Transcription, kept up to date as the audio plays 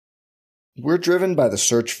We're driven by the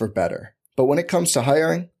search for better. But when it comes to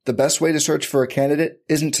hiring, the best way to search for a candidate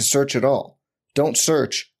isn't to search at all. Don't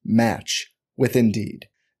search, match with Indeed.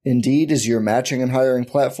 Indeed is your matching and hiring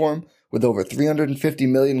platform with over 350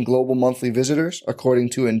 million global monthly visitors,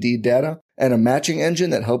 according to Indeed data, and a matching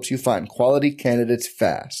engine that helps you find quality candidates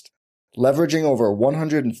fast. Leveraging over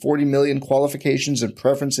 140 million qualifications and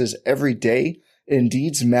preferences every day,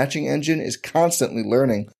 Indeed's matching engine is constantly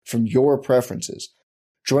learning from your preferences.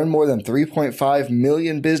 Join more than 3.5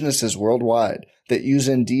 million businesses worldwide that use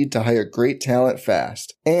Indeed to hire great talent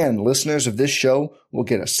fast. And listeners of this show will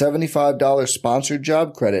get a $75 sponsored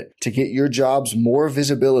job credit to get your jobs more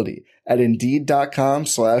visibility at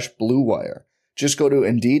Indeed.com/Blue Wire. Just go to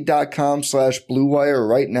Indeed.com/Blue Wire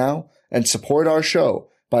right now and support our show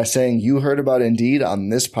by saying you heard about Indeed on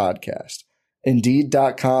this podcast.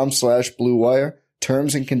 Indeed.com/Blue Wire.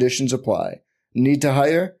 Terms and conditions apply. Need to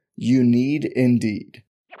hire? You need Indeed.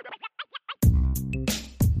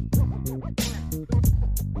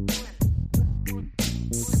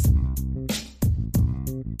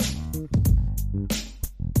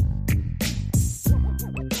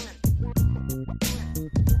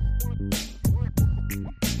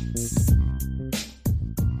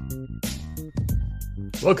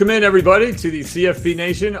 Welcome in, everybody, to the CFB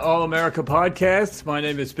Nation All-America Podcast. My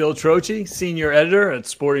name is Bill Trocchi, Senior Editor at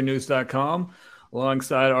SportingNews.com,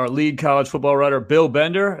 alongside our lead college football writer, Bill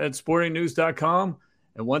Bender at SportingNews.com.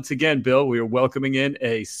 And once again, Bill, we are welcoming in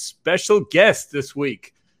a special guest this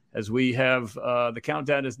week, as we have the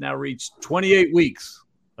countdown has now reached 28 weeks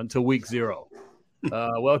until week 0.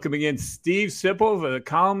 Welcoming in Steve Sipple, the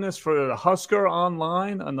columnist for the Husker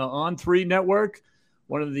Online on the On3 network.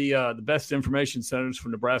 One of the best information centers for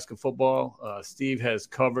Nebraska football. Steve has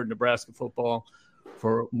covered Nebraska football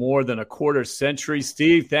for more than a quarter century.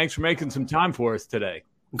 Steve, thanks for making some time for us today.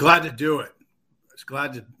 Glad to do it. I was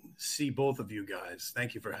glad to see both of you guys.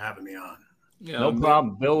 Thank you for having me on. Yeah, no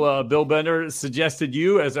problem. Bill Bender suggested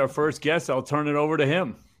you as our first guest. I'll turn it over to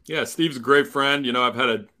him. Yeah, Steve's a great friend. You know, I've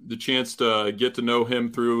had the chance to get to know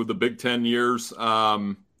him through the Big Ten years.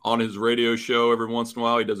 On his radio show every once in a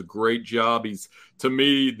while. He does a great job. He's, to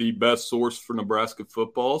me, the best source for Nebraska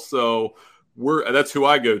football. So that's who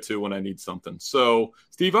I go to when I need something. So,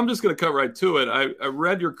 Steve, I'm just going to cut right to it. I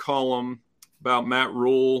read your column about Matt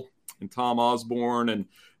Rhule and Tom Osborne, and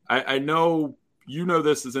I know you know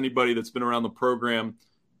this as anybody that's been around the program.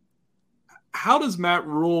 How does Matt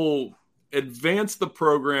Rhule advance the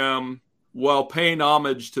program while paying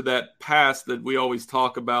homage to that past that we always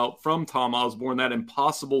talk about from Tom Osborne, that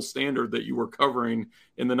impossible standard that you were covering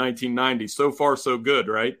in the 1990s? So far, so good,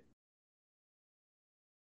 right?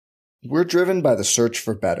 We're driven by the search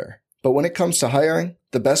for better. But when it comes to hiring,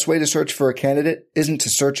 the best way to search for a candidate isn't to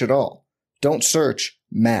search at all. Don't search,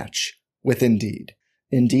 match with Indeed.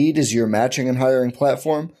 Indeed is your matching and hiring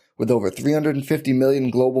platform with over 350 million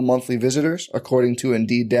global monthly visitors, according to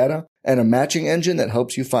Indeed data, and a matching engine that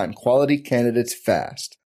helps you find quality candidates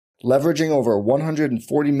fast. Leveraging over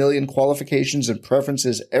 140 million qualifications and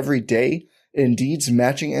preferences every day, Indeed's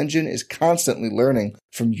matching engine is constantly learning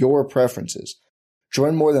from your preferences.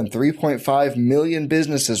 Join more than 3.5 million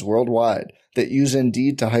businesses worldwide that use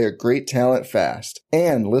Indeed to hire great talent fast.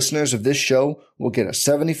 And listeners of this show will get a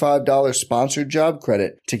 $75 sponsored job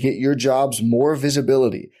credit to get your jobs more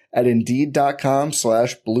visibility at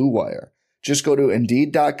Indeed.com/Blue Wire. Just go to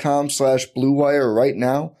Indeed.com/Blue Wire right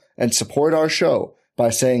now and support our show by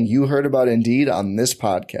saying you heard about Indeed on this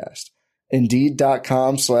podcast.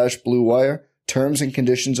 Indeed.com/Blue Wire. Terms and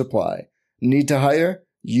conditions apply. Need to hire?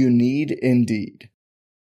 You need Indeed.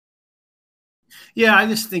 Yeah, I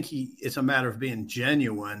just think it's a matter of being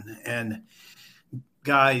genuine. And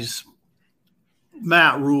guys,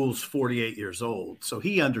 Matt Rhule's 48 years old, so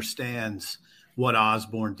he understands what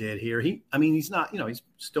Osborne did here. He's not, he's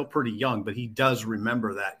still pretty young, but he does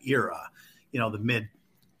remember that era.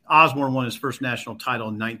 Osborne won his first national title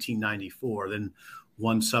in 1994, then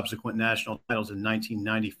won subsequent national titles in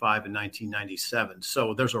 1995 and 1997.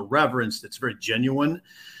 So there's a reverence that's very genuine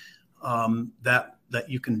that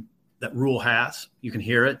Rhule has. You can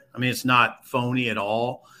hear it. I mean, it's not phony at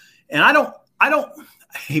all. And I don't,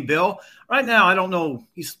 hey, Bill, right now, I don't know.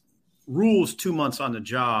 Rhule's 2 months on the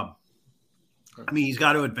job. I mean, he's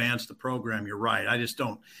got to advance the program. You're right.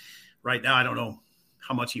 Right now, I don't know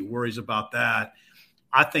how much he worries about that.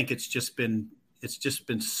 I think it's just been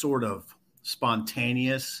sort of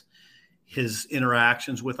spontaneous. His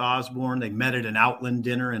interactions with Osborne, they met at an Outland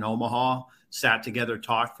dinner in Omaha, sat together,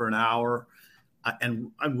 talked for an hour.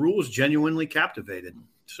 And Rhule was genuinely captivated.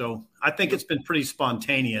 So I think it's been pretty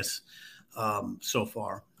spontaneous so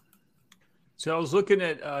far. So I was looking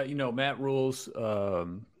at, Matt Rhule's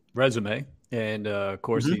resume. And of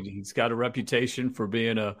course, he's got a reputation for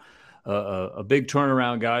being a big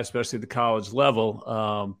turnaround guy, especially at the college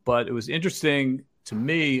level. But it was interesting to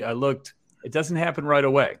me. It doesn't happen right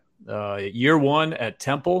away. Year one at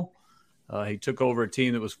Temple, he took over a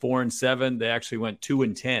team that was 4-7. They actually went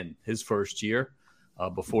 2-10 his first year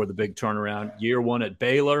before the big turnaround. Year one at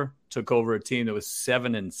Baylor, took over a team that was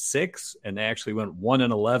 7-6, and they actually went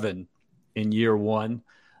 1-11 in year one.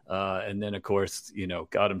 And then, of course,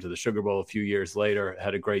 got him to the Sugar Bowl a few years later,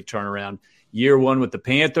 had a great turnaround. Year one with the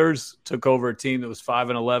Panthers, took over a team that was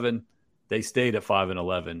 5-11. They stayed at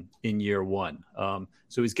 5-11 in year one.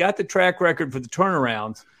 So he's got the track record for the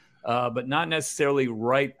turnarounds, but not necessarily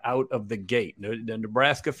right out of the gate. The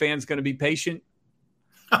Nebraska fans going to be patient?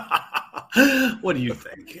 What do you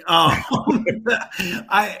think?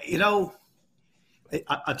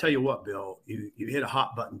 I'll tell you what, Bill, you hit a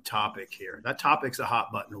hot button topic here. That topic's a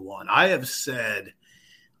hot button one. I have said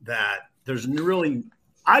that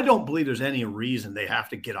I don't believe there's any reason they have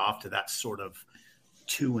to get off to that sort of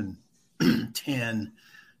 2-10 and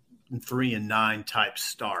 3-9 type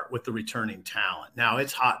start with the returning talent. Now,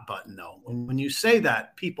 it's hot button, though. When you say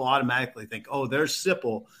that, people automatically think, oh, there's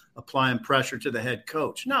Sipple applying pressure to the head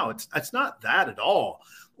coach. No, it's not that at all.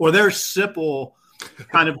 Or there's Sipple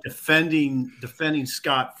kind of defending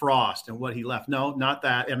Scott Frost and what he left. No, not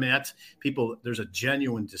that. I mean, that's people. There's a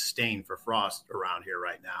genuine disdain for Frost around here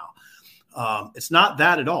right now. It's not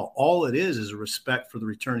that at all. All it is a respect for the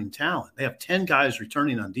returning talent. They have 10 guys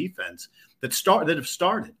returning on defense that have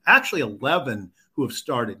started. Actually, 11 who have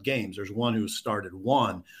started games. There's one who started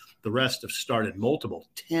one. The rest have started multiple.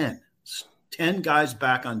 10 guys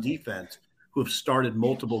back on defense who have started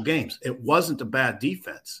multiple games. It wasn't a bad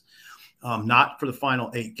defense. Not for the final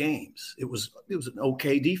 8 games. It was an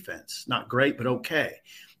okay defense. Not great, but okay.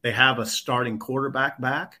 They have a starting quarterback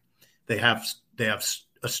back. They have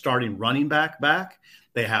a starting running back back.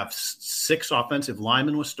 They have 6 offensive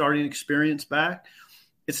linemen with starting experience back.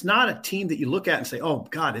 It's not a team that you look at and say, oh,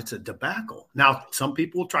 God, it's a debacle. Now, some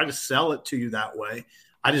people will try to sell it to you that way.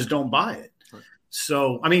 I just don't buy it. Right.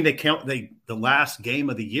 So, I mean, the last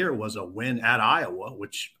game of the year was a win at Iowa,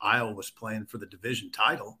 which Iowa was playing for the division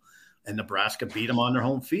title. And Nebraska beat them on their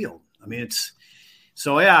home field. I mean,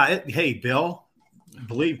 hey, Bill,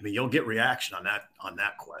 believe me, you'll get reaction on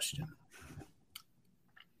that question.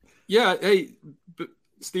 Yeah. Hey,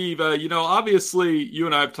 Steve, obviously you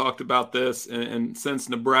and I have talked about this, and since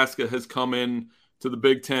Nebraska has come in to the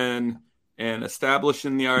Big Ten and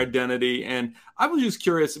establishing their identity, and I was just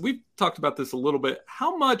curious, we've talked about this a little bit.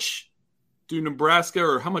 How much do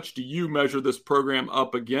you measure this program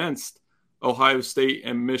up against Ohio State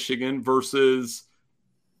and Michigan versus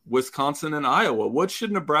Wisconsin and Iowa? What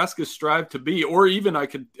should Nebraska strive to be? Or even I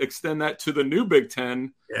could extend that to the new Big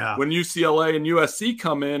Ten. Yeah. When UCLA and USC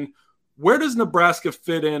come in, where does Nebraska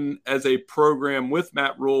fit in as a program with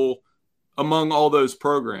Matt Rhule among all those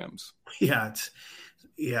programs? Yeah,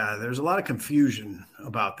 there's a lot of confusion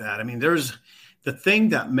about that. I mean, there's the thing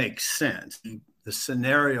that makes sense. The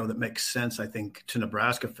scenario that makes sense, I think, to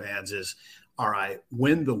Nebraska fans is, all right,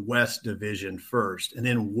 win the West Division first and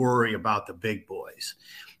then worry about the big boys.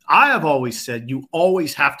 I have always said you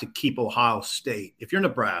always have to keep Ohio State. If you're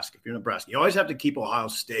Nebraska, you always have to keep Ohio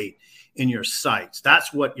State in your sights.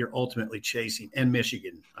 That's what you're ultimately chasing. And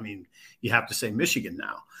Michigan. I mean, you have to say Michigan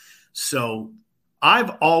now. So I've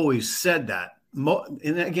always said that.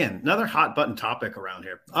 And again, another hot button topic around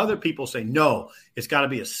here. Other people say, no, it's got to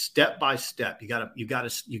be a step by step. You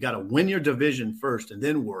got to win your division first and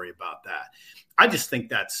then worry about that. I just think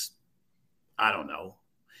that's, I don't know.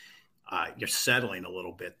 You're settling a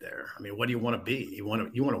little bit there. I mean, what do you want to be? You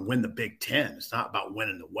want to win the Big Ten. It's not about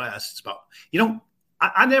winning the West. It's about,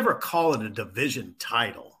 I never call it a division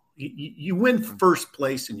title. You win first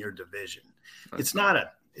place in your division. It's not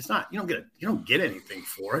you don't get anything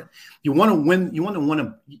for it. You want to win. You want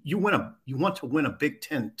to win a Big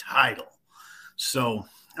Ten title. So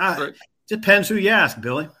right. Depends who you ask,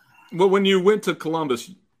 Billy. Well, when you went to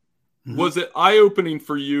Columbus, was it eye-opening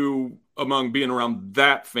for you among being around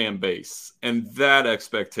that fan base and that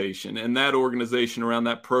expectation and that organization around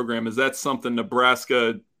that program? Is that something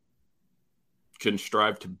Nebraska can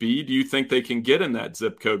strive to be? Do you think they can get in that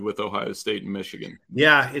zip code with Ohio State and Michigan?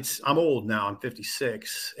 Yeah, I'm old now. I'm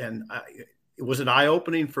 56. And was it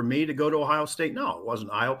eye-opening for me to go to Ohio State? No, it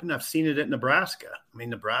wasn't eye-opening. I've seen it at Nebraska. I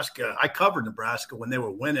mean, I covered Nebraska when they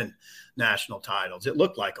were winning national titles. It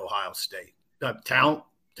looked like Ohio State. Talent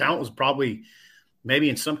was probably maybe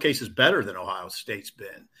in some cases better than Ohio State's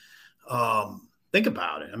been. Think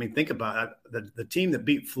about it. I mean, think about it. The team that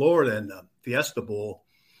beat Florida in the Fiesta Bowl,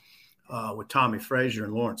 with Tommy Frazier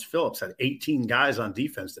and Lawrence Phillips, had 18 guys on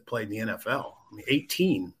defense that played in the NFL. I mean,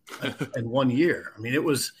 18 in 1 year. I mean,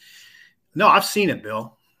 I've seen it,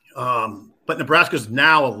 Bill. But Nebraska's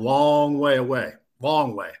now a long way away,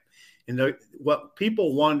 long way. And what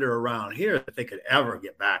people wonder around here, if they could ever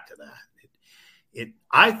get back to that.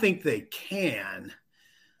 I think they can,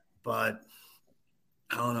 but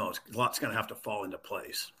I don't know. A lot's going to have to fall into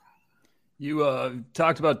place. You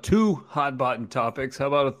talked about 2 hot button topics. How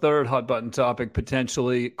about a third hot button topic,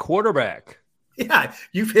 potentially quarterback? Yeah,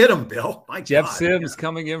 you've hit him, Bill. My Jeff God, Sims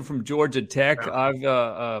coming in from Georgia Tech.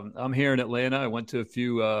 Yeah. I'm here in Atlanta. I went to a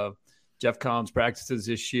few Jeff Collins practices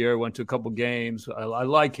this year. Went to a couple games. I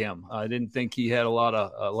like him. I didn't think he had a lot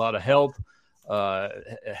of help.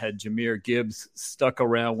 Had Jahmyr Gibbs stuck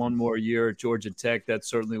around one more year at Georgia Tech, that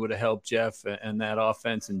certainly would have helped Jeff and that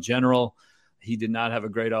offense in general. He did not have a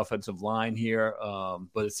great offensive line here,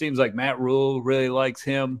 but it seems like Matt Rhule really likes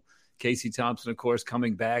him. Casey Thompson, of course,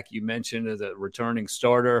 coming back. You mentioned as a returning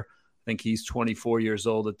starter. I think he's 24 years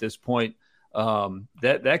old at this point.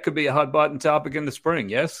 That could be a hot button topic in the spring,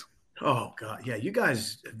 yes? Oh, God. Yeah, you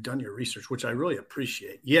guys have done your research, which I really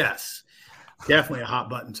appreciate. Yes, definitely a hot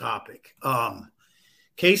button topic.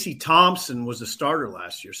 Casey Thompson was a starter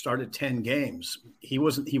last year, started 10 games. He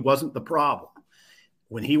wasn't the problem.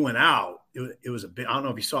 When he went out, it was a bit. I don't know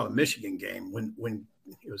if you saw the Michigan game when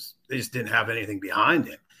they just didn't have anything behind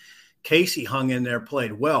him. Casey hung in there,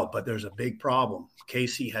 played well, but there's a big problem.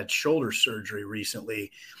 Casey had shoulder surgery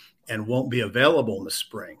recently and won't be available in the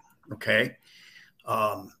spring. Okay,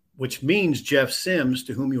 which means Jeff Sims,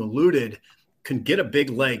 to whom you alluded, can get a big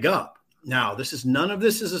leg up. Now, none of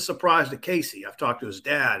this is a surprise to Casey. I've talked to his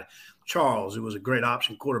dad, Charles, who was a great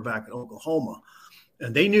option quarterback at Oklahoma.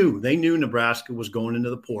 And they knew Nebraska was going into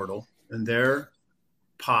the portal, and their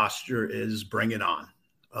posture is bring it on.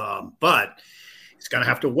 But it's going to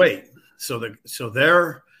have to wait. So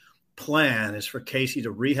their plan is for Casey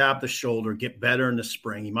to rehab the shoulder, get better in the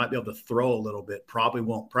spring. He might be able to throw a little bit, probably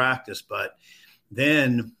won't practice. But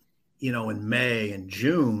then, in May and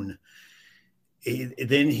June,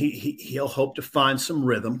 then he'll hope to find some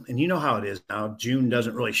rhythm. And you know how it is now. June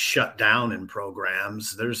doesn't really shut down in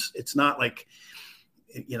programs. It's not like –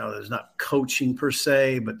 there's not coaching per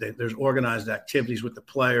se, but there's organized activities with the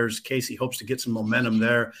players. Casey hopes to get some momentum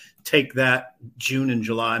there, take that June and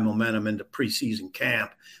July momentum into preseason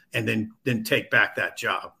camp, and then take back that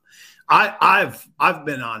job. I've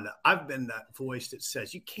been that voice that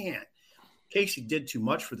says you can't. Casey did too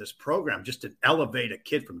much for this program just to elevate a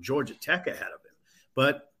kid from Georgia Tech ahead of him.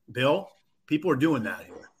 But Bill, people are doing that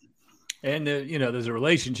here. And, there's a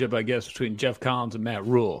relationship, I guess, between Jeff Collins and Matt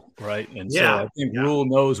Rhule, right? And yeah, so I think Rhule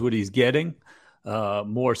knows what he's getting,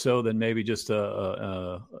 more so than maybe just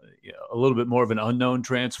a little bit more of an unknown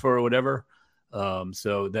transfer or whatever.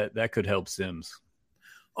 So that could help Sims.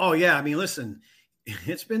 Oh, yeah. I mean, listen,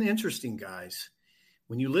 it's been interesting, guys.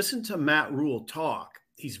 When you listen to Matt Rhule talk,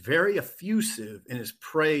 he's very effusive in his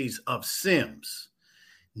praise of Sims,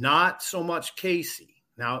 not so much Casey.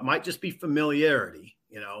 Now, it might just be familiarity,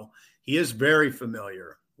 He is very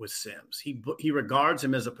familiar with Sims. He regards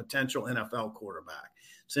him as a potential NFL quarterback.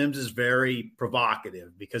 Sims is very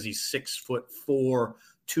provocative because he's 6'4",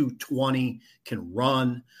 220, can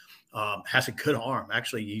run, has a good arm.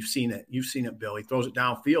 Actually, you've seen it, Bill. He throws it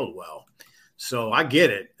downfield well. So I get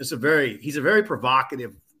it. He's a very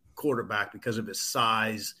provocative quarterback because of his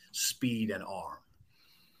size, speed, and arm.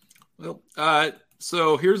 Well,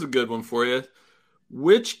 so here's a good one for you.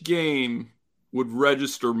 Which game would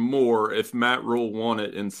register more if Matt Rhule won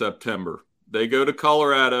it in September? They go to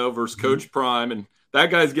Colorado versus Coach Prime, and that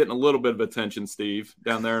guy's getting a little bit of attention, Steve,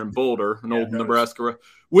 down there in Boulder, old Nebraska.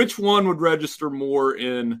 Which one would register more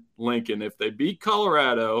in Lincoln, if they beat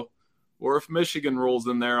Colorado or if Michigan rolls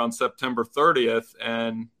in there on September 30th?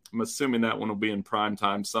 And I'm assuming that one will be in prime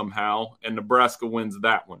time somehow, and Nebraska wins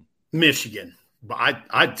that one. Michigan.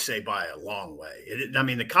 I'd say by a long way.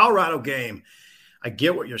 The Colorado game – I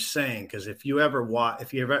get what you're saying, because if you saw a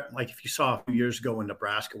few years ago when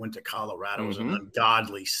Nebraska went to Colorado, it was an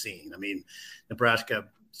ungodly scene. I mean, Nebraska,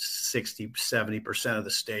 60-70% of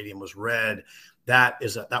the stadium was red. That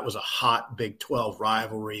was a hot Big 12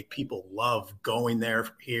 rivalry. People love going there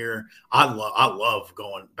here. I love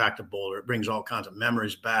going back to Boulder. It brings all kinds of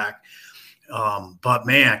memories back. But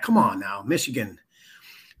man, come on now, Michigan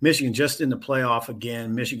just in the playoff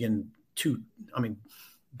again. Michigan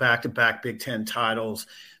back-to-back Big Ten titles,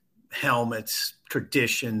 helmets,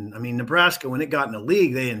 tradition. I mean, Nebraska, when it got in the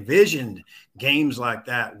league, they envisioned games like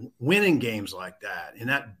that, winning games like that,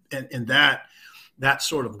 and that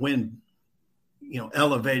sort of win,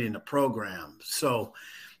 elevating the program. So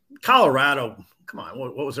Colorado come on,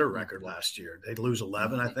 what was their record last year? They'd lose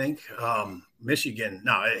 11, I think. Michigan,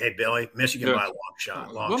 no, hey, Billy, Michigan by a long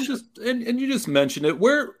shot. And you just mentioned it.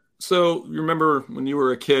 So you remember when you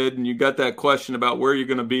were a kid and you got that question about where you're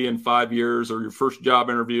going to be in 5 years or your first job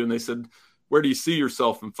interview, and they said, where do you see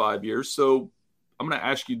yourself in 5 years? So I'm going to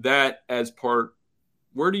ask you that as part.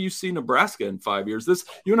 Where do you see Nebraska in 5 years?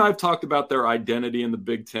 You and I have talked about their identity in the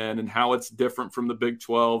Big Ten and how it's different from the Big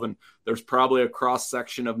 12. And there's probably a cross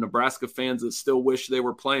section of Nebraska fans that still wish they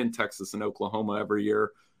were playing Texas and Oklahoma every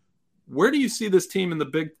year. Where do you see this team in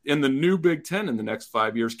the new Big Ten in the next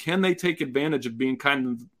 5 years? Can they take advantage of being kind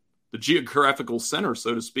of the geographical center,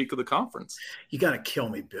 so to speak, of the conference? You got to kill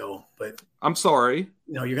me, Bill. But I'm sorry.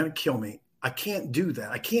 No, you're going to kill me. I can't do that.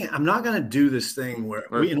 I'm not going to do this thing where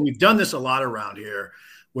we've done this a lot around here,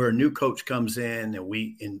 where a new coach comes in and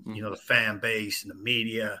the fan base and the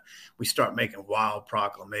media, we start making wild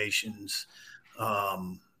proclamations.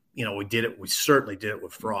 We did it. We certainly did it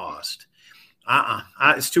with Frost.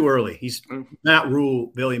 It's too early. He's Matt Rhule,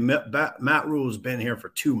 Billy. Matt Rhule has been here for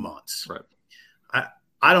 2 months. Right.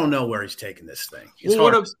 I don't know where he's taking this thing.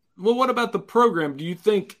 What about the program? Do you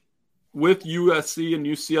think, with USC and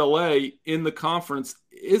UCLA in the conference,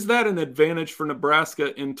 is that an advantage for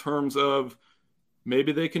Nebraska in terms of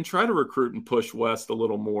maybe they can try to recruit and push west a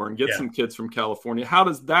little more and get some kids from California? How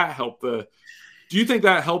does that help do you think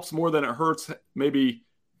that helps more than it hurts, maybe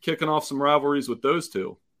kicking off some rivalries with those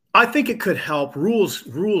two? I think it could help.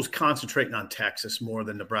 Rule's concentrating on Texas more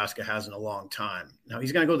than Nebraska has in a long time. Now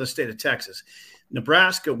he's going to go to the state of Texas.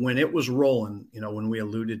 Nebraska, when it was rolling, when we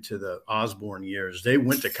alluded to the Osborne years, they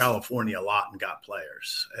went to California a lot and got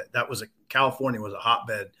players. California was a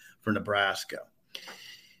hotbed for Nebraska.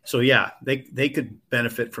 So they could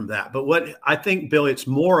benefit from that. But what I think, Billy, it's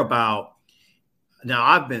more about, now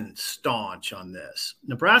I've been staunch on this.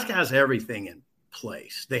 Nebraska has everything in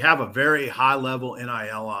place. They have a very high level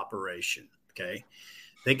NIL operation. Okay.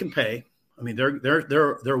 They can pay. I mean,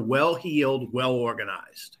 they're well heeled, well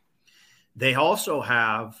organized. They also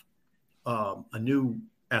have a new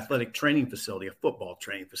athletic training facility, a football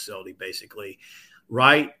training facility, basically,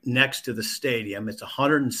 right next to the stadium. It's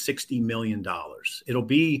 $160 million. It'll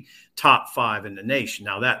be top 5 in the nation.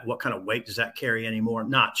 Now, what kind of weight does that carry anymore?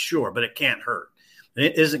 Not sure, but it can't hurt.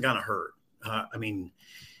 It isn't going to hurt.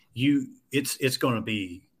 It's going to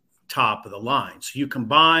be top of the line. So you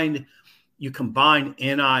combine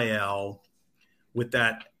NIL with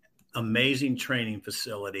that amazing training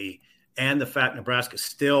facility and the fact Nebraska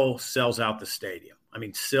still sells out the stadium. I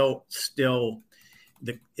mean, it's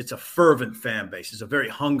a fervent fan base. It's a very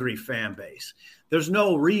hungry fan base. There's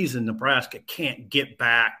no reason Nebraska can't get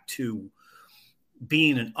back to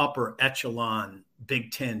being an upper echelon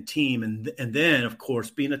Big Ten team and then, of course,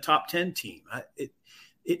 being a top 10 team.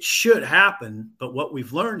 It should happen, but what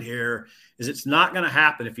we've learned here is it's not going to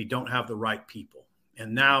happen if you don't have the right people.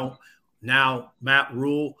 And now Matt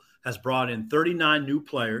Rhule has brought in 39 new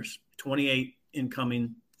players, 28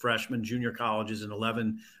 incoming freshmen, junior colleges, and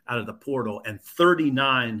 11 out of the portal, and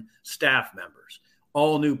 39 staff members,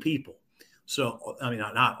 all new people. So, I mean,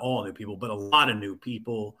 not all new people, but a lot of new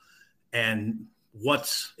people. And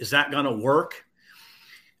is that going to work?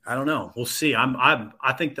 I don't know. We'll see.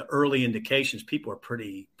 I think the early indications, people are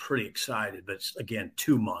pretty excited, but it's, again,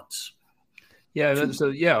 2 months. Yeah.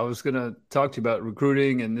 So, I was going to talk to you about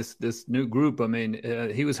recruiting and this new group. I mean,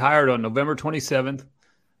 he was hired on November 27th.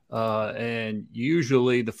 And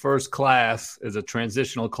usually the first class is a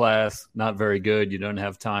transitional class, not very good. You don't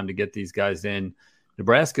have time to get these guys in.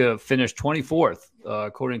 Nebraska finished 24th,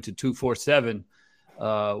 according to 247,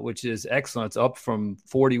 which is excellent. It's up from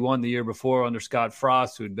 41 the year before under Scott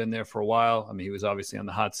Frost, who had been there for a while. I mean, he was obviously on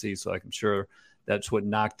the hot seat, so I'm sure that's what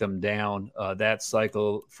knocked them down. That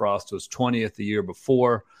cycle, Frost was 20th the year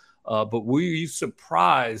before. But were you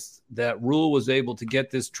surprised that Rhule was able to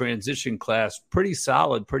get this transition class pretty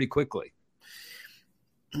solid pretty quickly?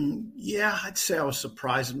 Yeah, I'd say I was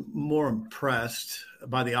surprised, more impressed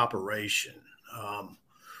by the operation.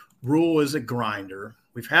 Rhule is a grinder.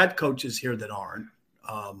 We've had coaches here that aren't.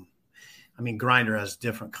 Grinder has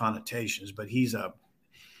different connotations, but he's a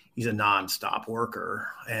nonstop worker,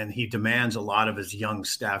 and he demands a lot of his young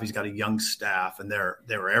staff. He's got a young staff, and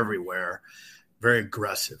they're everywhere. Very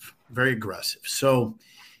aggressive. So,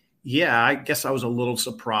 yeah, I guess I was a little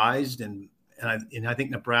surprised, and I think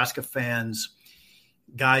Nebraska fans,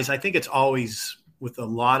 guys, I think it's always with a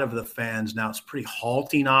lot of the fans now, it's pretty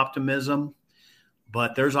halting optimism,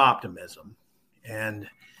 but there's optimism, and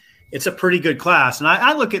it's a pretty good class. And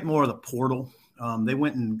I look at more of the portal. They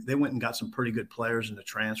went and got some pretty good players in the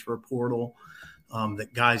transfer portal.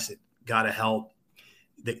 That guys that got to help.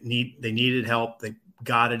 They needed help. They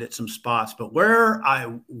got it at some spots. But where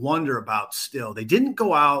I wonder about still, they didn't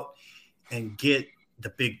go out and get the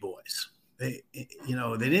big boys. They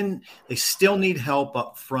still need help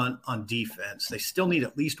up front on defense. They still need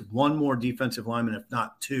at least one more defensive lineman, if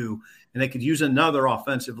not two, and they could use another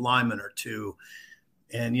offensive lineman or two.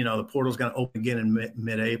 And, the portal's going to open again in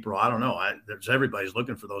mid-April. I don't know. Everybody's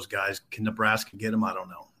looking for those guys. Can Nebraska get them? I don't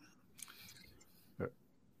know.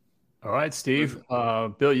 All right, Steve.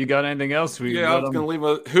 Bill, you got anything else? I was going to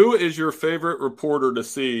leave who is your favorite reporter to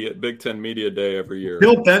see at Big Ten Media Day every year?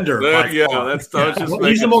 Bill Bender. He's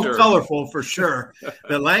the most colorful for sure.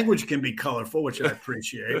 The language can be colorful, which I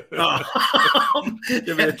appreciate.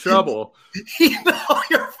 Give me trouble.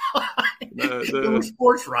 You're fine. We're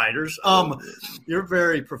sports writers. You're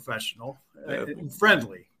very professional, and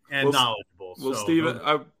friendly, and knowledgeable. Well, Steve,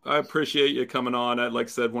 I appreciate you coming on. Like I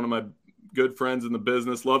said, one of my good friends in the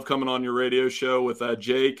business. Love coming on your radio show with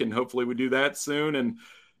Jake, and hopefully we do that soon. And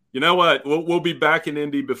you know what? We'll be back in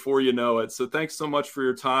Indy before you know it. So thanks so much for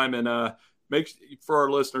your time. And for our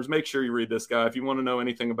listeners, make sure you read this guy. If you want to know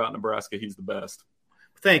anything about Nebraska, he's the best.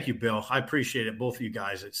 Thank you, Bill. I appreciate it. Both of you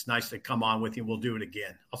guys. It's nice to come on with you. We'll do it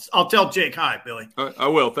again. I'll tell Jake hi, Billy. I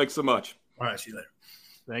will. Thanks so much. All right. See you later.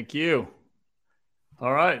 Thank you.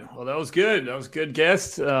 All right. Well, that was good. That was a good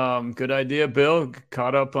guest. Good idea, Bill.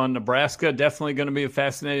 Caught up on Nebraska. Definitely going to be a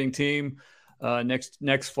fascinating team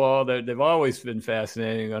next fall. They've always been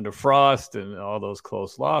fascinating under Frost and all those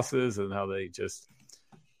close losses and how they just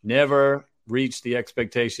never reached the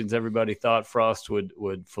expectations everybody thought Frost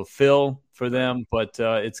would fulfill for them. But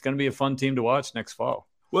it's going to be a fun team to watch next fall.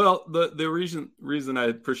 Well, the reason I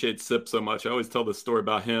appreciate Sip so much, I always tell this story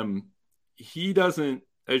about him. He doesn't,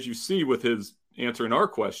 as you see with his answering our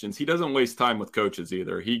questions, he doesn't waste time with coaches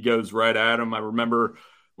either. He goes right at them. I remember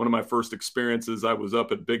one of my first experiences, I was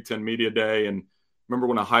up at Big Ten Media Day, and remember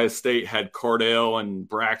when Ohio State had Cardale and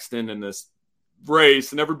Braxton in this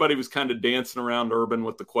race, and everybody was kind of dancing around Urban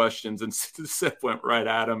with the questions, and Sip went right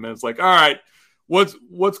at him. And it's like, all right,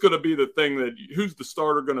 what's going to be the thing that who's the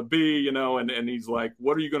starter going to be, and he's like,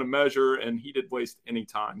 what are you going to measure? And he didn't waste any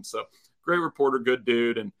time. So great reporter, good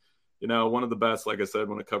dude. And, one of the best, like I said,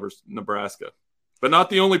 when it covers Nebraska, but not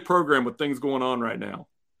the only program with things going on right now.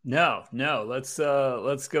 No. Let's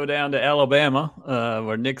go down to Alabama,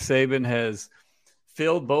 where Nick Saban has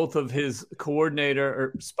filled both of his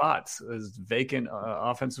coordinator spots as vacant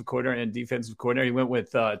offensive coordinator and defensive coordinator. He went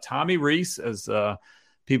with Tommy Rees, as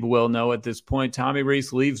people well know at this point. Tommy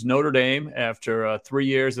Rees leaves Notre Dame after 3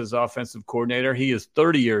 years as offensive coordinator. He is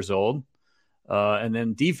 30 years old. And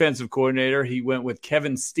then defensive coordinator, he went with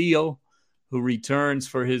Kevin Steele, who returns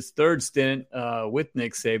for his third stint with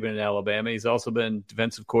Nick Saban in Alabama. He's also been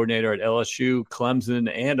defensive coordinator at LSU, Clemson,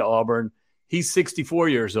 and Auburn. He's 64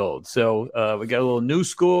 years old. So we got a little new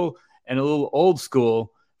school and a little old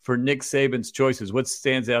school for Nick Saban's choices. What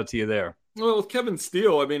stands out to you there? Well, with Kevin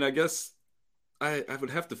Steele, I guess I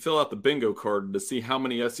would have to fill out the bingo card to see how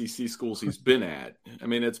many SEC schools he's been at.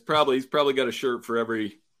 He's probably got a shirt for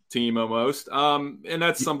every team almost. And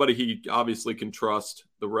that's somebody he obviously can trust.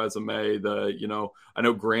 The resume, I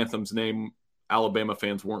know Grantham's name, Alabama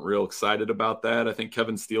fans weren't real excited about that. I think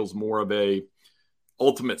Kevin Steele's more of a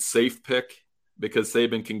ultimate safe pick because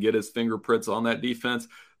Saban can get his fingerprints on that defense.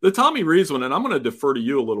 The Tommy Rees one, and I'm going to defer to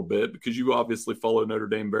you a little bit because you obviously follow Notre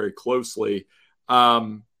Dame very closely.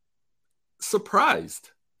 Surprised,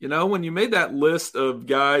 when you made that list of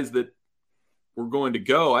guys that were going to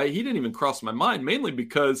go, he didn't even cross my mind, mainly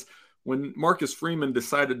because when Marcus Freeman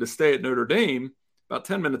decided to stay at Notre Dame, about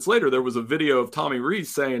 10 minutes later, there was a video of Tommy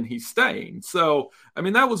Rees saying he's staying. So,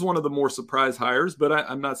 that was one of the more surprise hires, but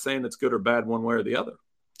I'm not saying it's good or bad one way or the other.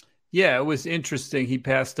 Yeah, it was interesting. He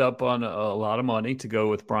passed up on a lot of money to go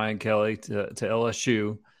with Brian Kelly to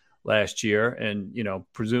LSU last year. And,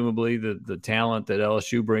 presumably the talent that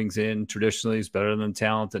LSU brings in traditionally is better than the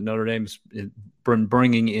talent that Notre Dame's been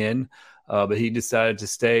bringing in. But he decided to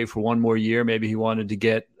stay for one more year. Maybe he wanted to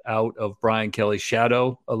get out of Brian Kelly's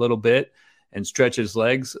shadow a little bit and stretch his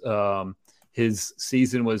legs. His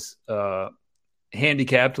season was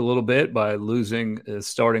handicapped a little bit by losing his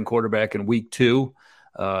starting quarterback in week 2.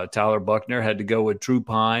 Tyler Buckner had to go with Drew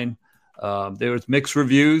Pine. There was mixed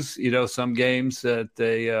reviews. Some games that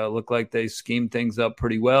they look like they schemed things up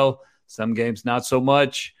pretty well. Some games not so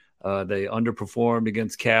much. They underperformed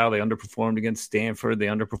against Cal. They underperformed against Stanford. They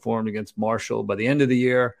underperformed against Marshall. By the end of the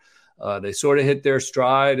year, they sort of hit their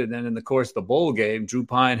stride. And then in the course of the bowl game, Drew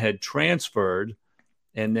Pine had transferred.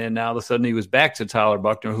 And then all of a sudden he was back to Tyler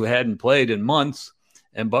Buckner, who hadn't played in months.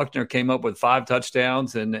 And Buckner came up with 5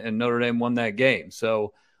 touchdowns, and Notre Dame won that game.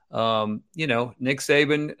 So, Nick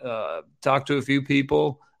Saban talked to a few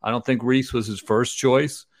people. I don't think Reese was his first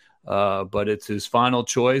choice, but it's his final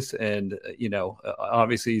choice. And,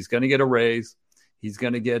 obviously he's going to get a raise. He's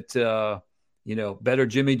going to get, better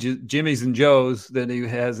Jimmys and Joes than he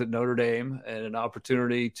has at Notre Dame, and an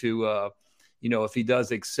opportunity to, if he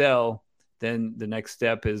does excel, then the next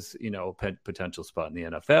step is, potential spot in the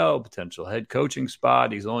NFL, potential head coaching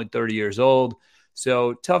spot. He's only 30 years old.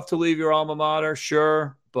 So tough to leave your alma mater,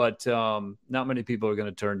 sure, but not many people are going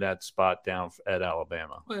to turn that spot down at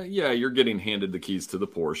Alabama. Well, yeah, you're getting handed the keys to the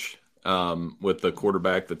Porsche with the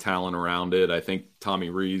quarterback, the talent around it. I think Tommy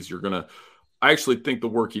Rees, I actually think the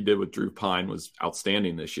work he did with Drew Pine was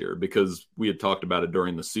outstanding this year, because we had talked about it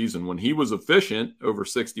during the season. When he was efficient, over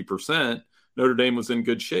 60%, Notre Dame was in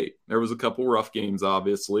good shape. There was a couple rough games,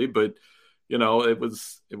 obviously, but, it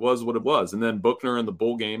was what it was. And then Buchner in the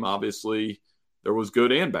bowl game, obviously, there was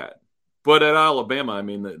good and bad. But at Alabama, I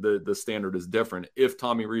mean, the standard is different. If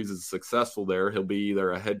Tommy Rees is successful there, he'll be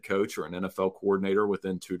either a head coach or an NFL coordinator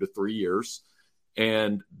within 2 to 3 years.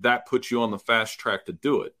 And that puts you on the fast track to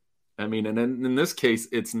do it. I mean, and in this case,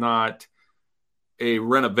 it's not a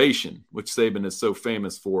renovation, which Saban is so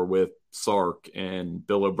famous for with Sark and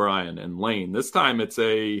Bill O'Brien and Lane. This time it's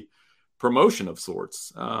a promotion of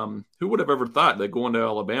sorts. Who would have ever thought that going to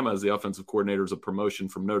Alabama as the offensive coordinator is a promotion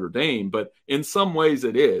from Notre Dame? But in some ways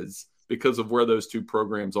it is, because of where those two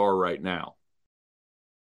programs are right now.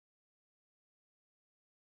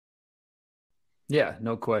 Yeah,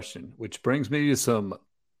 no question. Which brings me to some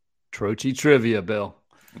Troche trivia, Bill.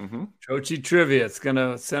 Mm-hmm. Troche trivia. It's going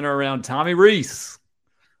to center around Tommy Rees,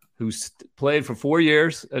 who played for 4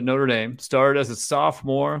 years at Notre Dame, started as a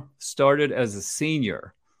sophomore, started as a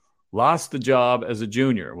senior, lost the job as a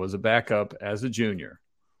junior, was a backup as a junior.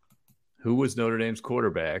 Who was Notre Dame's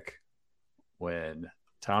quarterback when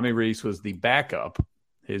Tommy Rees was the backup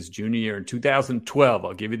his junior year in 2012?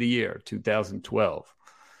 I'll give you the year, 2012.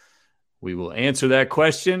 We will answer that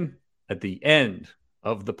question at the end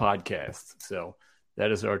of the podcast. So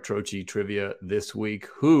that is our Troche trivia this week.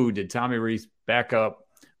 Who did Tommy Rees back up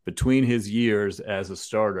between his years as a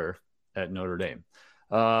starter at Notre Dame?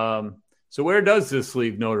 So where does this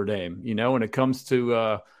leave Notre Dame? When it comes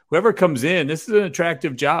to whoever comes in, this is an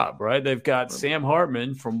attractive job, right? They've got Sam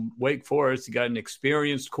Hartman from Wake Forest. You got an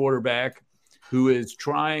experienced quarterback who is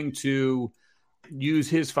trying to use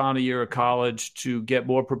his final year of college to get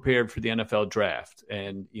more prepared for the NFL draft.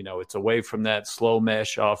 And, it's away from that slow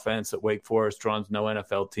mesh offense at Wake Forest runs. No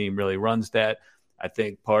NFL team really runs that. I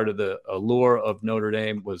think part of the allure of Notre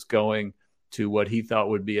Dame was going to what he thought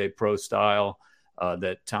would be a pro style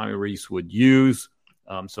that Tommy Rees would use.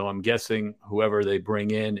 So I'm guessing whoever they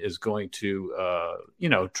bring in is going to,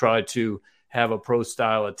 try to have a pro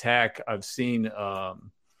style attack. I've seen,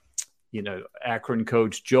 Akron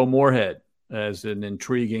coach Joe Moorhead as an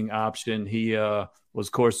intriguing option. He was,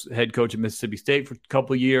 of course, head coach at Mississippi State for a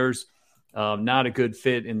couple of years. Not a good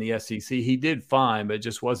fit in the SEC. He did fine, but it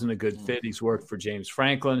just wasn't a good fit. He's worked for James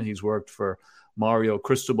Franklin. He's worked for Mario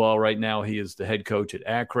Cristobal. Right now, he is the head coach at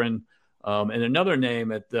Akron. And another name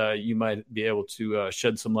that you might be able to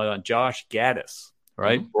shed some light on, Josh Gaddis,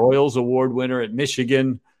 right? Mm-hmm. Royals Award winner at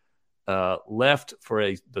Michigan, left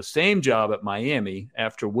for the same job at Miami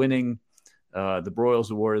after winning the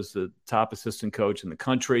Broyles Award as the top assistant coach in the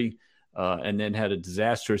country, and then had a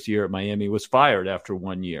disastrous year at Miami, was fired after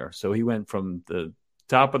 1 year. So he went from the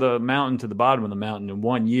top of the mountain to the bottom of the mountain in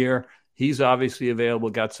 1 year. He's obviously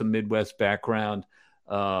available, got some Midwest background.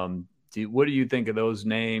 What do you think of those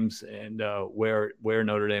names and where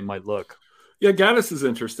Notre Dame might look? Yeah, Gaddis is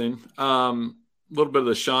interesting. A little bit of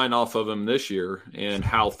the shine off of him this year and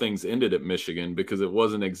how things ended at Michigan, because it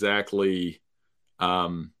wasn't exactly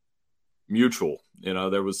mutual.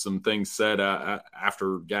 There was some things said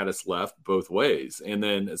after Gaddis left both ways, and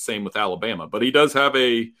then same with Alabama. But he does have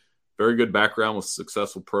a very good background with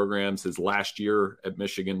successful programs. His last year at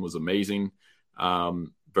Michigan was amazing.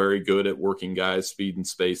 Very good at working guys, speed and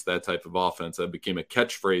space, that type of offense. That became a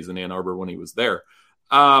catchphrase in Ann Arbor when he was there.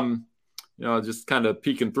 Just kind of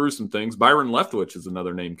peeking through some things. Byron Leftwich is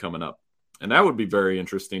another name coming up. And that would be very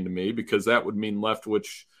interesting to me, because that would mean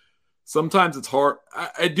Leftwich. Sometimes it's hard.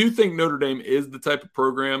 I do think Notre Dame is the type of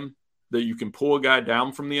program that you can pull a guy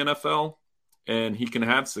down from the NFL and he can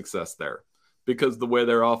have success there, because the way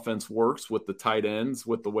their offense works with the tight ends,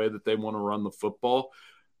 with the way that they want to run the football.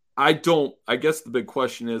 I guess the big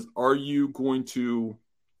question is, are you going to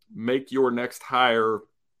make your next hire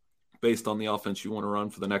based on the offense you want to run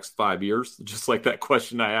for the next 5 years? Just like that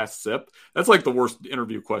question I asked Sip. That's like the worst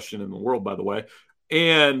interview question in the world, by the way.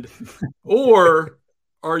 Or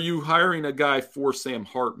are you hiring a guy for Sam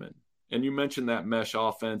Hartman? And you mentioned that mesh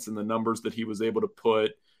offense and the numbers that he was able to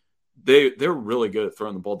put they're really good at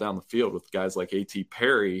throwing the ball down the field with guys like A.T.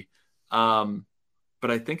 Perry. But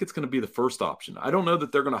I think it's going to be the first option. I don't know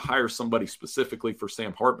that they're going to hire somebody specifically for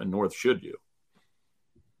Sam Hartman, nor should you.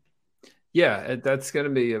 Yeah, that's going to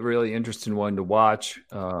be a really interesting one to watch.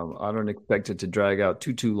 I don't expect it to drag out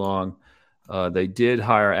too long. They did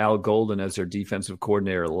hire Al Golden as their defensive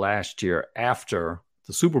coordinator last year after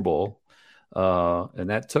the Super Bowl, and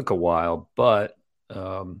that took a while. But,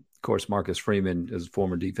 of course, Marcus Freeman is a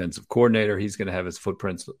former defensive coordinator. He's going to have his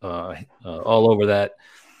footprints all over that.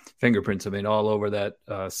 Fingerprints, all over that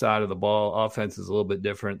side of the ball. Offense is a little bit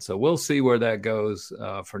different. So we'll see where that goes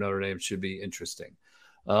for Notre Dame. Should be interesting.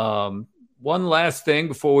 One last thing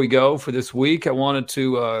before we go for this week, I wanted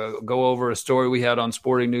to go over a story we had on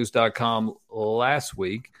sportingnews.com last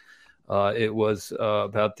week. It was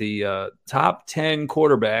about the top 10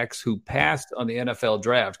 quarterbacks who passed on the NFL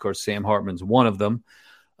draft. Of course, Sam Hartman's one of them.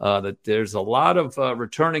 That there's a lot of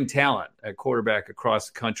returning talent at quarterback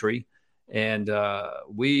across the country. And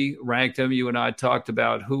we ranked them. You and I talked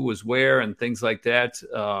about who was where and things like that.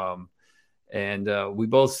 And we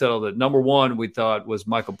both settled that number one we thought was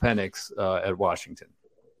Michael Penix at Washington.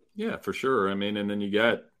 Yeah, for sure. And then you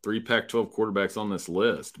got 3 Pac-12 quarterbacks on this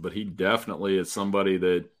list, but he definitely is somebody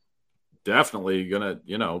that definitely going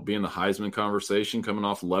to, be in the Heisman conversation coming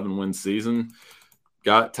off 11-win season.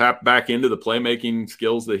 Got tapped back into the playmaking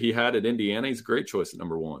skills that he had at Indiana. He's a great choice at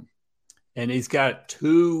number one. And he's got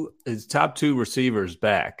his top 2 receivers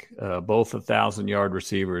back, both 1,000-yard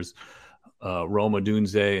receivers, Rome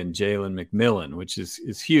Odunze and Jalen McMillan, which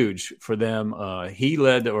is huge for them.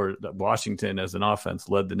 Washington as an offense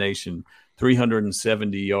led the nation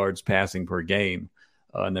 370 yards passing per game.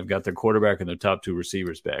 And they've got their quarterback and their top 2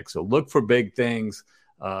 receivers back. So look for big things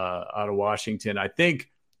out of Washington. I think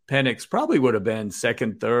Penix probably would have been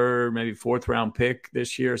second, third, maybe fourth round pick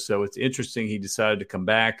this year. So it's interesting he decided to come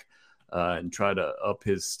back and try to up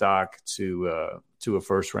his stock to a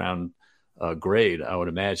first round grade, I would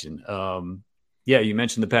imagine. You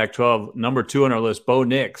mentioned the Pac-12. Number 2 on our list, Bo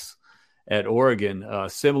Nix at Oregon.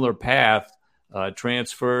 Similar path,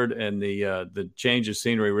 transferred, and the change of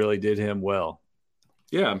scenery really did him well.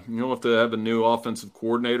 Yeah, you don't have to have a new offensive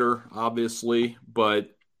coordinator, obviously, but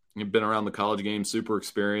you've been around the college game, super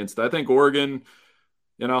experienced. I think Oregon,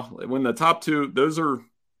 when the top 2, those are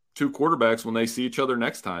 2 quarterbacks, when they see each other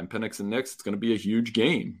next time, Penix and Nix, it's going to be a huge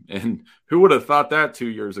game. And who would have thought that 2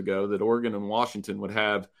 years ago, that Oregon and Washington would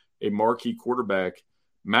have a marquee quarterback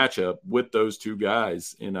matchup with those 2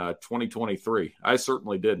 guys in 2023? I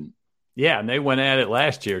certainly didn't. Yeah, and they went at it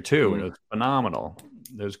last year too, and it was phenomenal.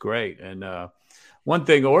 It was great. And one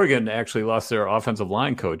thing, Oregon actually lost their offensive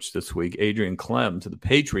line coach this week, Adrian Clem, to the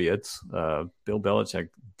Patriots. Bill Belichick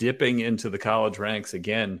dipping into the college ranks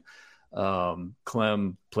again.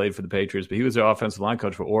 Clem played for the Patriots, but he was their offensive line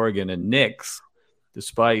coach for Oregon. And Nix,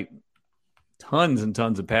 despite tons and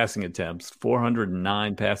tons of passing attempts,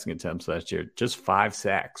 409 passing attempts last year, just 5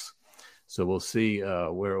 sacks. So we'll see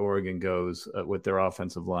where Oregon goes with their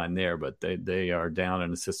offensive line there, but they are down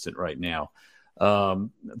an assistant right now.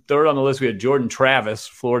 Third on the list, we had Jordan Travis,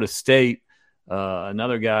 Florida State,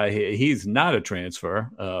 another guy. He's not a transfer,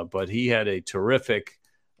 but he had a terrific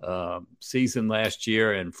season last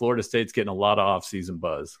year, and Florida State's getting a lot of off-season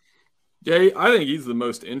buzz. Yeah, I think he's the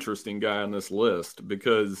most interesting guy on this list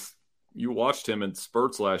because you watched him in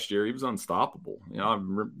spurts last year. He was unstoppable.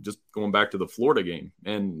 I'm just going back to the Florida game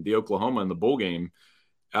and the Oklahoma and the bowl game.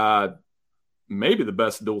 Maybe the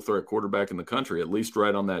best dual threat quarterback in the country, at least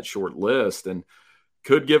right on that short list, and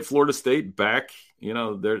could get Florida State back.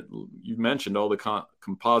 You mentioned all the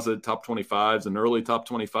composite top 25s and early top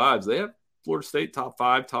 25s. They have Florida State top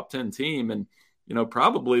 5, top 10 team. And,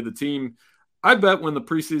 probably the team, I bet when the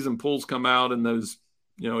preseason polls come out and those,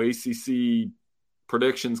 ACC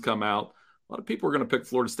predictions come out, a lot of people are going to pick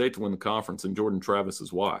Florida State to win the conference, and Jordan Travis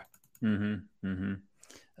is why. Mm-hmm. Mm-hmm.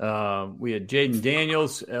 We had Jaden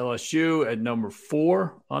Daniels, LSU, at number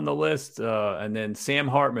 4 on the list. And then Sam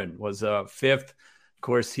Hartman was 5th. Of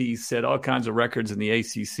course, he set all kinds of records in the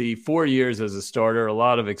ACC, 4 years as a starter, a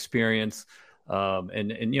lot of experience.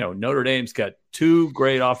 And Notre Dame's got 2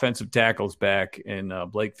 great offensive tackles back in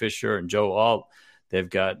Blake Fisher and Joe Alt. They've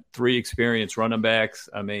got 3 experienced running backs.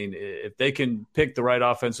 If they can pick the right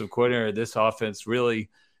offensive coordinator, this offense really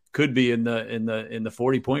could be in the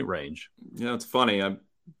 40-point range. Yeah, it's funny.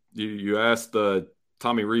 You asked the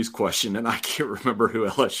Tommy Rees question, and I can't remember who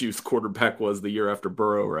LSU's quarterback was the year after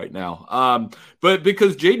Burrow right now. But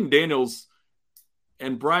because Jaden Daniels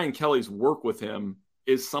and Brian Kelly's work with him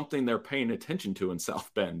is something they're paying attention to in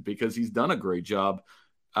South Bend, because he's done a great job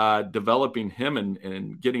developing him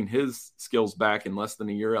and getting his skills back in less than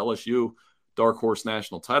a year. LSU dark horse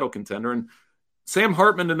national title contender. And Sam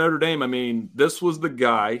Hartman to Notre Dame, I mean, this was the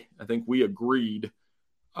guy, I think we agreed,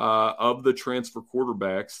 of the transfer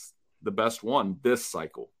quarterbacks, the best one this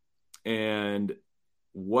cycle. And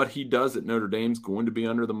what he does at Notre Dame is going to be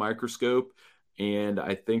under the microscope, and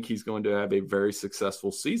I think he's going to have a very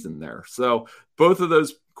successful season there. So both of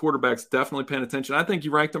those quarterbacks definitely paying attention. I think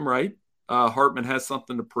you ranked them right. Hartman has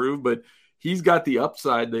something to prove, but he's got the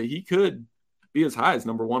upside that he could be as high as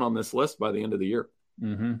number one on this list by the end of the year.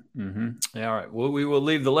 Yeah, all right. Well, we will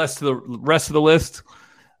leave the rest of the list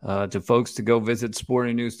to folks to go visit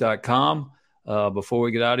sportingnews.com. Before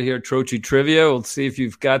we get out of here, Trocchi Trivia. We'll see if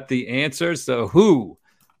you've got the answers. So who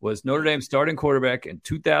was Notre Dame's starting quarterback in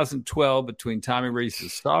 2012 between Tommy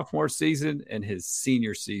Rees's sophomore season and his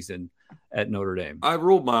senior season at Notre Dame? I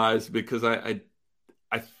rolled my eyes because I'm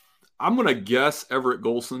going to guess Everett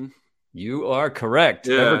Golson. You are correct.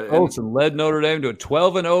 Yeah, Everett Golson led Notre Dame to a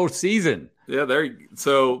 12-0 season. Yeah,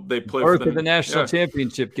 so they played for the national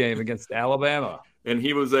championship game against Alabama. And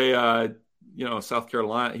he was a South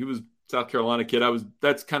Carolina. He was South Carolina kid.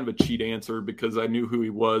 That's kind of a cheat answer because I knew who he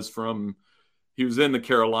was from. He was in the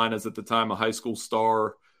Carolinas at the time, a high school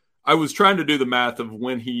star. I was trying to do the math of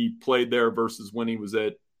when he played there versus when he was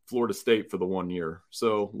at Florida State for the 1 year.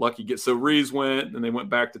 So so Rees went, and they went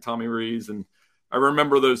back to Tommy Rees, and I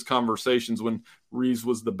remember those conversations when Rees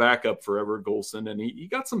was the backup for Everett Golson, and he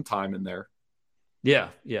got some time in there. Yeah,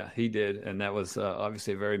 he did, and that was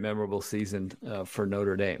obviously a very memorable season for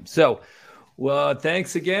Notre Dame. So, well,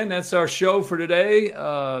 thanks again. That's our show for today.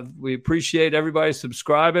 We appreciate everybody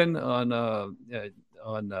subscribing on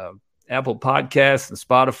Apple Podcasts and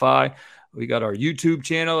Spotify. We got our YouTube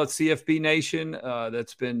channel at CFB Nation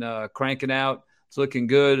that's been cranking out. It's looking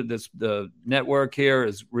good. The network here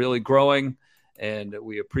is really growing, and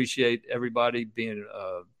we appreciate everybody being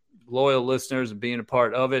loyal listeners and being a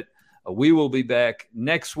part of it. We will be back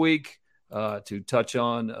next week to touch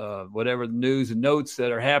on whatever news and notes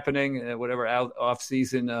that are happening, whatever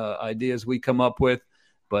off-season ideas we come up with.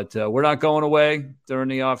 But we're not going away during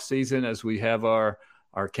the off-season as we have our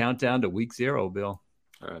countdown to week 0, Bill.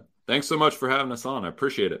 All right. Thanks so much for having us on. I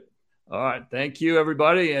appreciate it. All right. Thank you,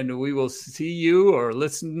 everybody. And we will see you or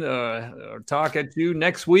listen or talk at you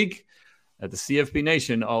next week at the CFB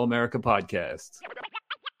Nation All-America Podcast.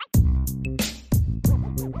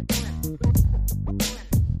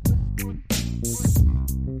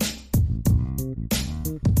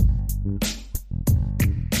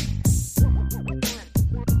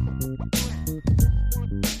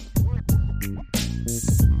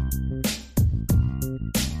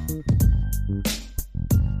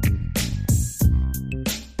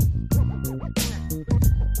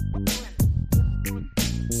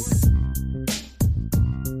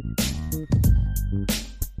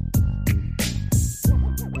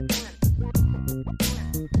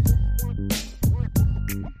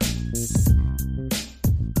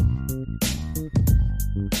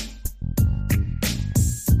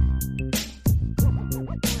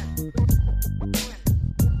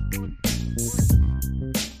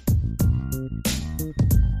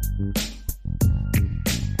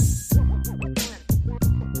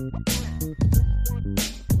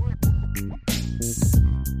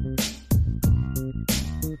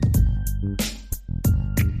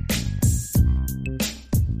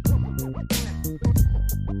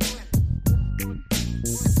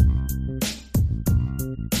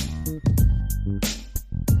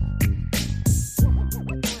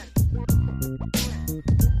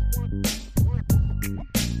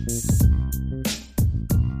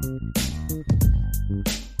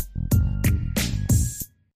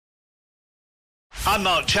 I'm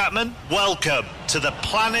Mark Chapman. Welcome to the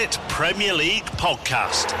Planet Premier League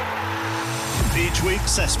podcast. Each week,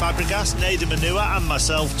 Cesc Fabregas, Nader Manua and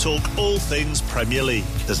myself talk all things Premier League.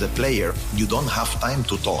 As a player, you don't have time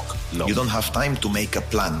to talk. No. You don't have time to make a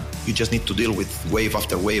plan. You just need to deal with wave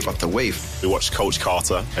after wave after wave. We watched Coach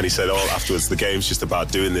Carter, and he said, afterwards, the game's just about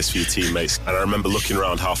doing this for your teammates. And I remember looking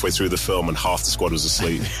around halfway through the film, and half the squad was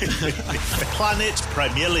asleep. Planet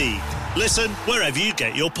Premier League. Listen wherever you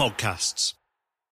get your podcasts.